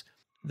product is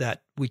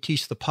that we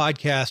teach the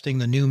podcasting,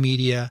 the new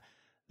media,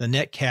 the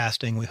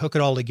netcasting. We hook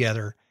it all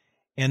together,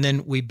 and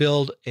then we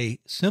build a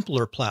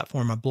simpler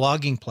platform, a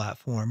blogging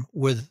platform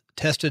with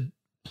tested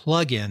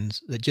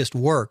plugins that just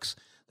works,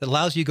 that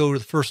allows you to go to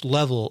the first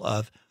level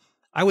of,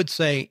 I would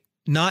say,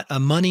 not a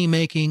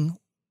money-making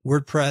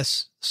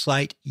WordPress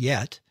site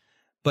yet,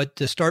 but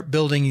to start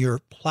building your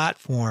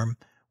platform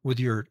with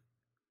your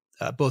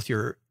both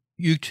your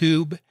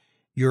YouTube,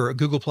 your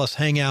Google Plus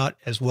Hangout,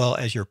 as well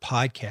as your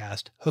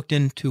podcast, hooked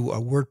into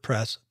a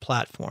WordPress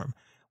platform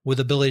with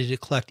the ability to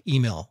collect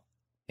email,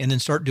 and then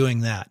start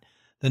doing that.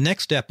 The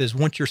next step is,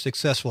 once you're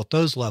successful at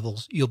those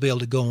levels, you'll be able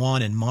to go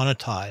on and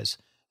monetize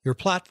your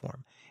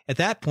platform. At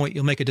that point,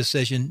 you'll make a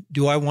decision.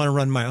 Do I want to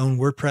run my own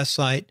WordPress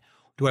site?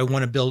 Do I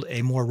want to build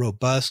a more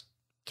robust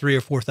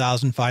 $3,000 or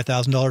 $4,000,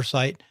 $5,000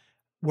 site?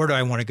 Where do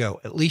I want to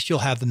go? At least you'll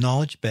have the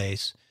knowledge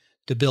base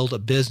to build a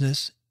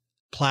business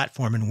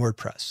platform in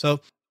WordPress.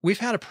 So we've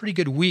had a pretty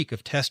good week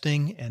of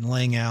testing and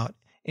laying out,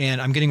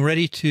 and I'm getting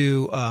ready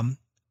to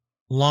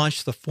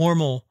launch the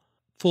formal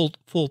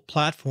full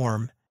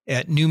platform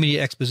at New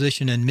Media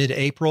Exposition in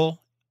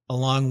mid-April,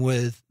 along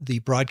with the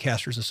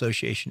Broadcasters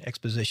Association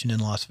Exposition in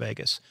Las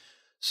Vegas.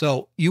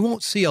 So you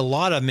won't see a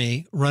lot of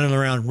me running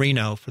around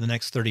Reno for the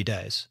next 30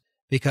 days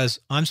because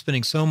I'm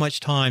spending so much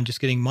time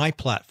just getting my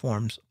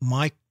platforms,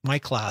 my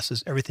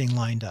classes, everything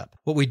lined up.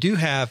 What we do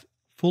have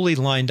fully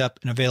lined up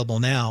and available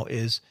now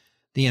is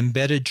the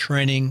embedded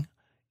training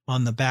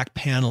on the back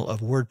panel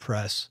of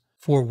WordPress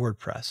for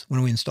WordPress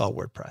when we install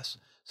WordPress.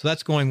 So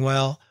that's going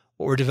well.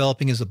 What we're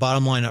developing is the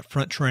bottom line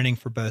upfront training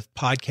for both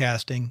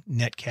podcasting,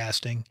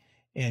 netcasting,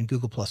 and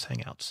Google Plus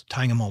Hangouts,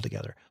 tying them all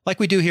together like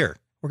we do here.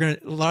 A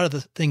lot of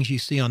the things you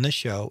see on this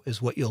show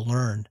is what you'll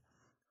learn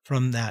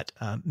from that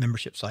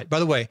membership site. By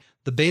the way,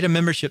 the beta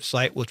membership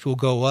site, which will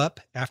go up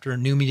after a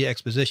New Media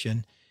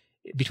Exposition,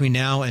 between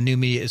now and New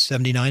Media, is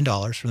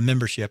 $79 for the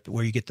membership,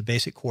 where you get the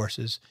basic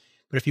courses.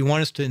 But if you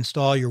want us to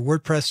install your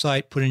WordPress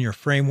site, put in your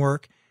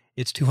framework,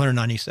 it's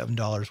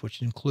 $297,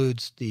 which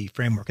includes the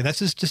framework. And that's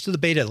just to the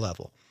beta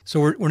level.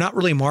 So we're not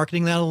really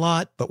marketing that a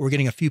lot, but we're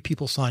getting a few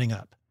people signing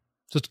up.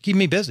 So it's keeping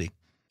me busy.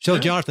 So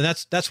Jonathan,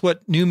 that's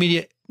what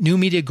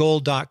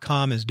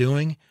newmediagold.com is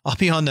doing. I'll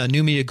be on the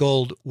New Media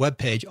Gold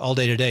webpage all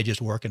day today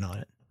just working on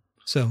it.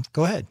 So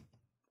go ahead.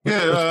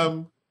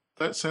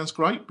 That sounds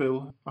great,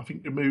 Bill. I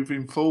think you're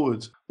moving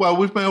forward. Well,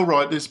 with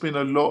MailRite, there's been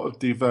a lot of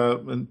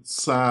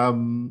developments.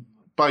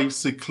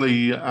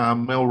 Basically,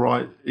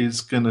 MailRite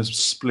is going to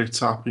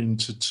split up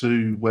into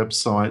two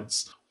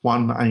websites,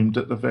 one aimed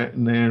at the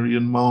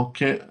veterinarian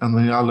market and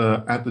the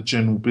other at the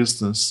general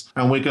business.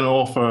 And we're going to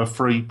offer a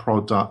free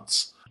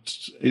product.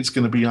 It's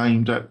going to be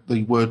aimed at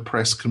the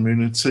WordPress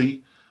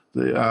community.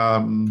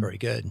 Very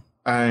good.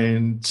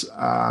 And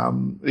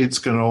it's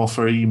going to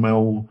offer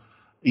email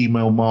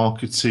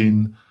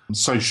marketing,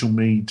 social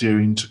media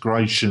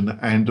integration,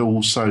 and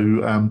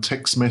also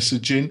text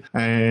messaging.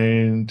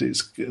 And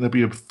it's going to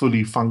be a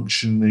fully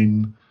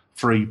functioning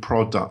free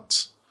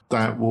product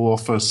that will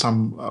offer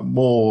some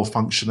more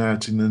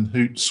functionality than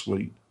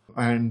Hootsuite.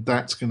 And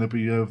that's going to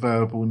be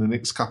available in the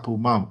next couple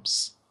of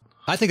months.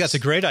 I think that's a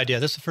great idea.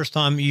 This is the first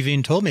time you've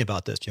even told me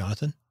about this,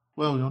 Jonathan.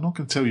 Well, I'm not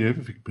going to tell you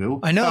everything, Bill.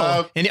 I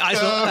know. And I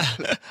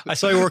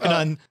saw you working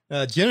on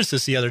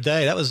Genesis the other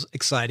day. That was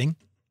exciting.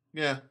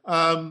 Yeah.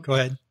 Go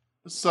ahead.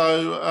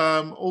 So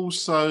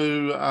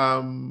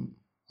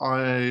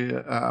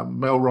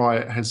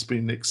MailRite has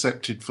been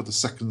accepted for the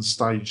second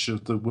stage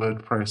of the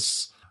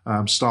WordPress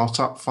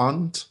startup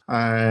fund,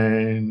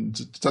 and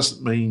it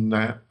doesn't mean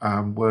that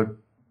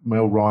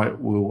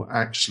MailRite will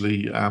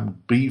actually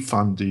be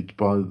funded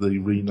by the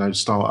Reno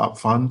Startup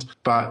Fund,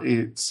 but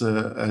it's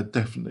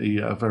definitely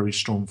a very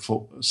strong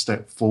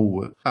step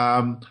forward.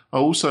 I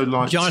also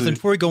like Jonathan,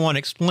 before we go on,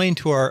 explain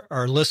to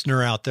our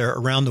listener out there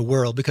around the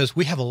world, because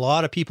we have a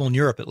lot of people in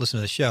Europe that listen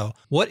to the show.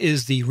 What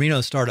is the Reno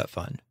Startup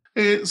Fund?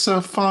 It's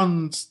a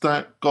fund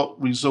that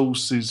got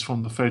resources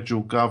from the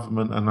federal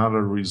government and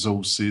other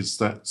resources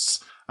that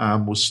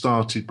was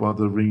started by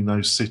the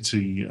Reno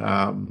City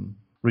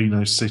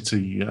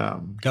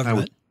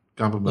government,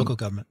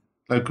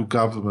 local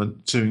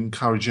government to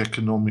encourage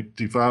economic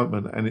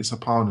development, and it's a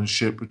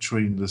partnership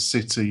between the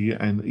city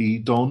and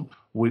EDON,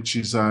 which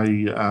is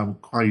a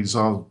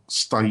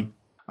quasi-state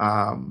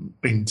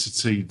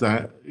entity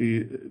that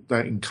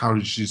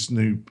encourages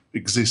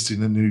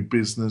existing and new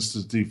business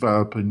to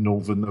develop in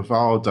Northern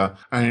Nevada.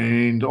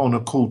 And on a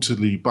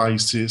quarterly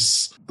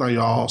basis, they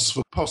ask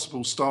for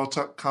possible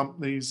startup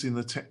companies in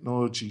the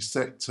technology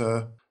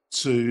sector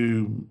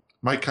to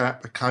make an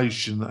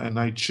application, and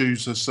they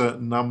choose a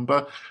certain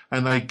number,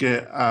 and they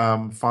get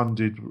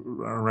funded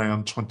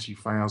around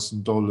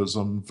 $20,000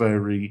 on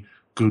very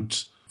good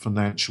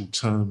financial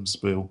terms,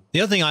 Bill.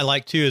 The other thing I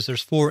like, too, is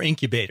there's 4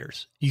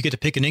 incubators. You get to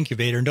pick an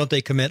incubator, and don't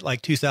they commit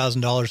like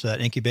 $2,000 to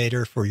that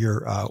incubator for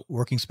your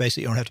working space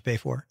that you don't have to pay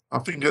for? I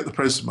think at the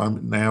present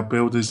moment now,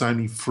 Bill, there's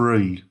only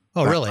 3.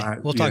 Oh, really?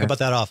 We'll talk about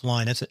that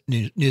offline. That's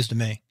news to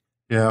me.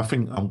 Yeah, I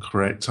think I'm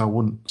correct. I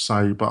wouldn't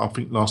say, but I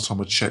think last time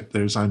I checked,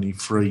 there's only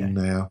 3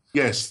 now.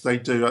 Yes, they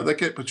do. They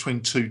get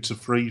between 2,000 to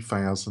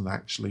 3,000,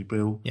 actually,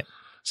 Bill. Yep.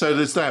 So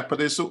there's that, but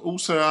there's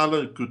also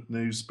other good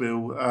news,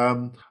 Bill.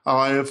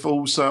 I have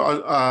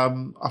also,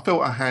 I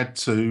felt I had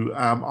to.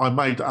 I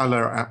made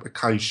other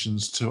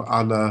applications to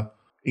other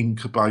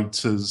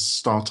incubators,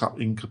 startup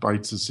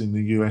incubators in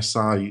the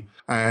USA,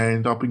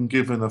 and I've been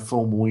given a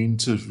formal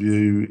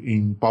interview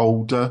in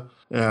Boulder.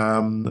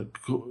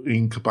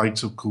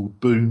 Incubator called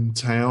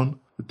Boomtown.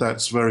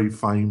 That's very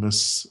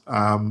famous.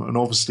 And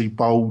obviously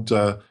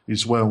Boulder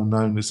is well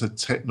known as a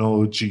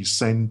technology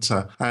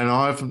center. And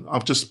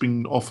I've just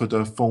been offered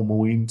a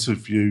formal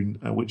interview,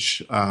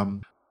 which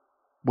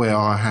where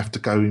I have to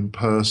go in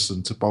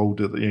person to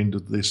Boulder at the end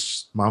of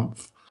this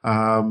month.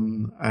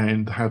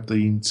 And have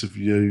the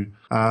interview.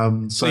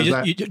 So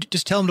you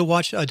just tell them to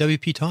watch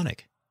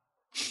WP-Tonic.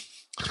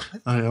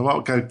 I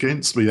might go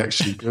against me,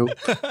 actually, Bill.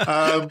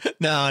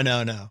 No.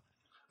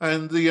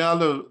 And the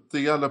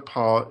other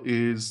part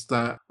is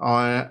that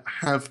I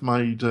have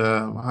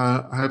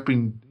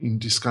been in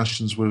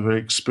discussions with an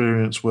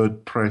experienced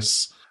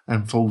WordPress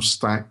and full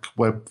stack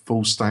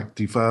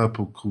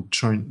developer called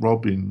Trent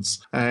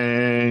Robbins.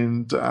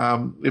 And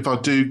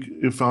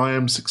if I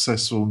am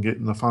successful in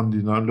getting the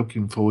funding I'm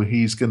looking for,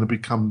 he's going to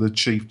become the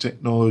Chief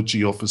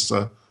Technology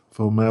Officer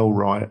for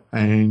MailRite,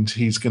 and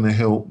he's going to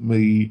help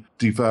me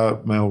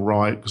develop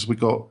MailRite, because we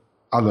got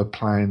other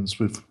plans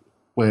with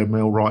where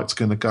MailRite's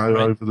going to go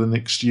over the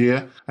next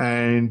year.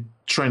 And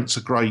Trent's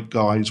a great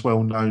guy. He's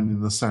well known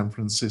in the San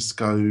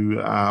Francisco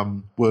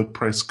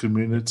WordPress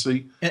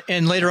community.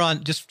 And later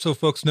on, just so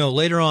folks know,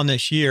 later on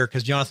this year,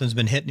 because Jonathan's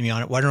been hitting me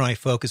on it, why don't I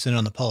focus in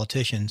on the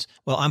politicians?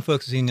 Well, I'm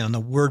focusing on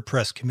the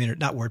WordPress community,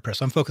 not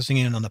WordPress. I'm focusing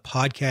in on the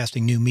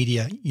podcasting, new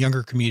media,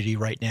 younger community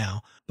right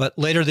now. But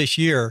later this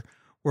year,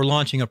 we're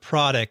launching a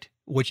product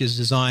which is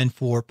designed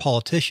for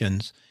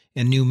politicians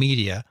and new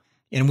media,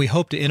 and we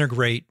hope to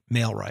integrate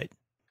MailRite.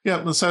 Yeah,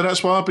 and so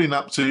that's what I've been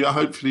up to.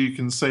 Hopefully you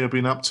can see I've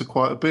been up to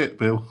quite a bit,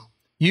 Bill.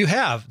 You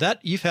have.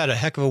 You've had a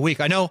heck of a week.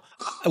 I know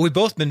we've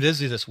both been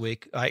busy this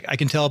week. I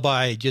can tell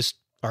by just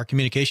our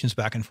communications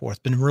back and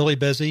forth. Been really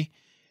busy,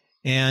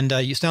 and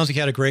it sounds like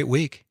you had a great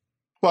week.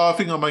 Well, I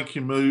think I'm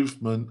making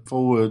movement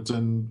forward,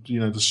 and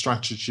the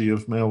strategy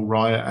of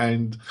MailRite,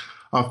 and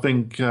I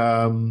think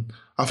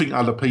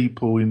other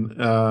people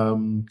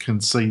can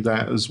see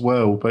that as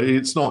well. But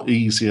it's not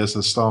easy as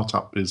a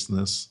startup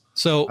business.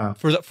 So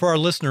for our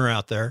listener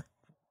out there,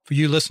 for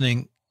you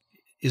listening,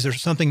 is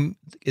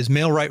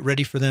MailRite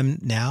ready for them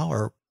now,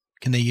 or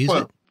can they use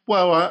it?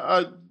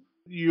 Well,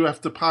 you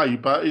have to pay,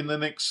 but in the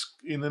next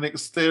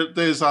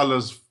there's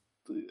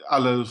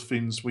other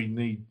things we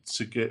need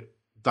to get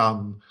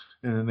done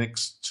in the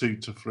next 2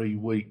 to 3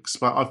 weeks.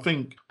 But I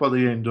think by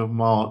the end of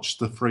March,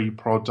 the free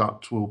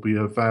product will be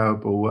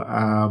available.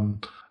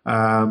 And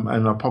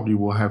I probably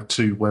will have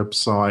 2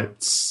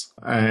 websites,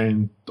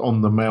 and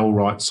on the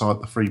MailRite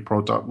site, the free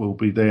product will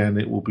be there and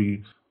it will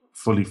be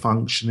fully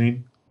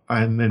functioning.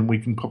 And then we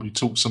can probably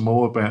talk some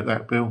more about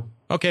that, Bill.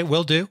 Okay,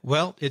 will do.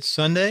 Well, it's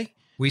Sunday.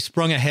 We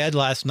sprung ahead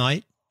last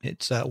night.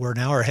 We're an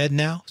hour ahead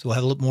now, so we'll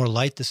have a little more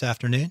light this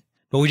afternoon.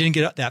 But we didn't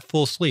get that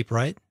full sleep,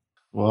 right?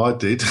 Well, I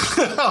did.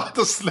 I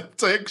just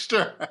slept an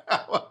extra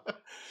hour.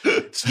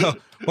 So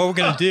what we're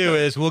going to do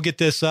is we'll get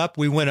this up.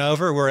 We went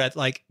over. We're at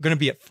going to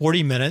be at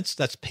 40 minutes.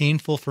 That's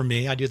painful for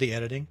me. I do the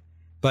editing.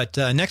 But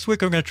next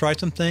week, we're going to try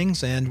some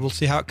things, and we'll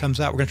see how it comes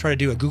out. We're going to try to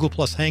do a Google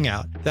Plus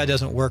Hangout. If that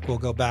doesn't work, we'll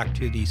go back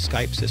to the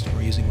Skype system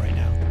we're using right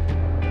now.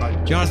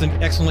 Jonathan,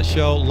 excellent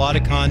show. A lot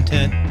of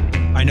content.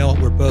 I know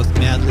we're both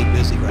madly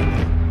busy right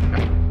now.